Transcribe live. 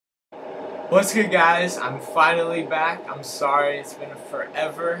What's good, guys? I'm finally back. I'm sorry it's been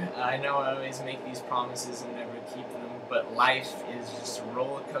forever. I know I always make these promises and never keep them, but life is just a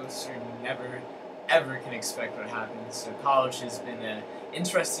roller coaster and you never ever can expect what happens. So college has been an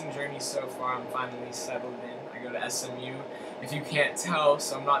interesting journey so far. I'm finally settled in. I go to SMU, if you can't tell,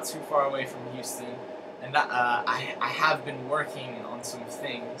 so I'm not too far away from Houston. And I have been working on some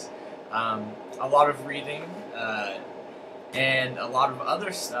things. A lot of reading, and a lot of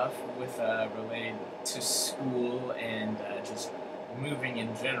other stuff with related to school and just moving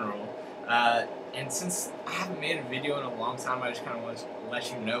in general. And since I haven't made a video in a long time, I just kind of want to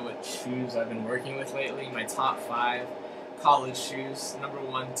let you know what shoes I've been working with lately. My top 5 college shoes. Number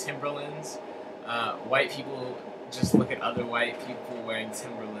 1, Timberlands. White people just look at other white people wearing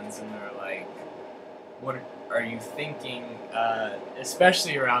Timberlands and they're like, what are you thinking?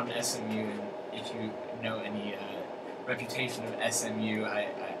 Especially around SMU, and if you know any reputation of SMU,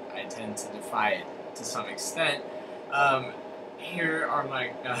 I tend to defy it to some extent. Here are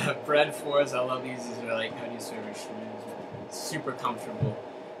my Bread 4s. I love these. These are like Cody's favorite shoes. Super comfortable.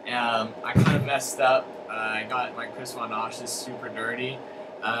 I kind of messed up. I got my Chris Von Osh's super dirty.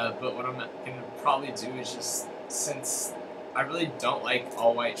 But what I'm going to probably do is just, since I really don't like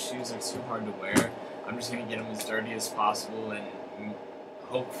all white shoes, they're too hard to wear, I'm just going to get them as dirty as possible, and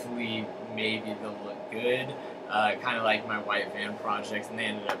hopefully maybe they'll look good. Kind of like my white van project, and they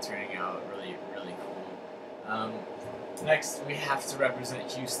ended up turning out really, really cool. Next, we have to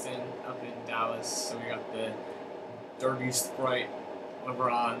represent Houston up in Dallas, so we got the Dirty Sprite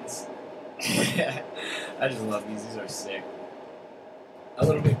LeBrons. I just love these. These are sick. A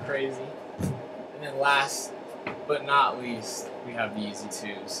little bit crazy. And then last but not least, we have the Easy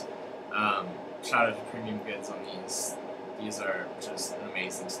 2s. Shout out to Premium Goods on these. These are just an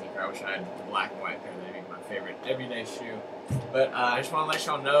amazing sneaker. I wish I had the black and white pair. They'd be my favorite everyday shoe. But I just want to let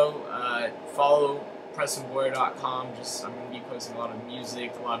y'all know, follow PrestonBoyer.com. I'm going to be posting a lot of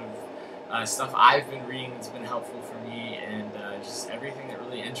music, a lot of stuff I've been reading that's been helpful for me, and just everything that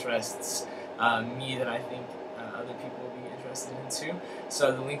really interests me that I think other people will be interested in too.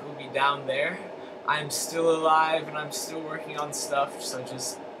 So the link will be down there. I'm still alive and I'm still working on stuff, so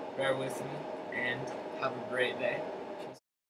just bear with me and have a great day.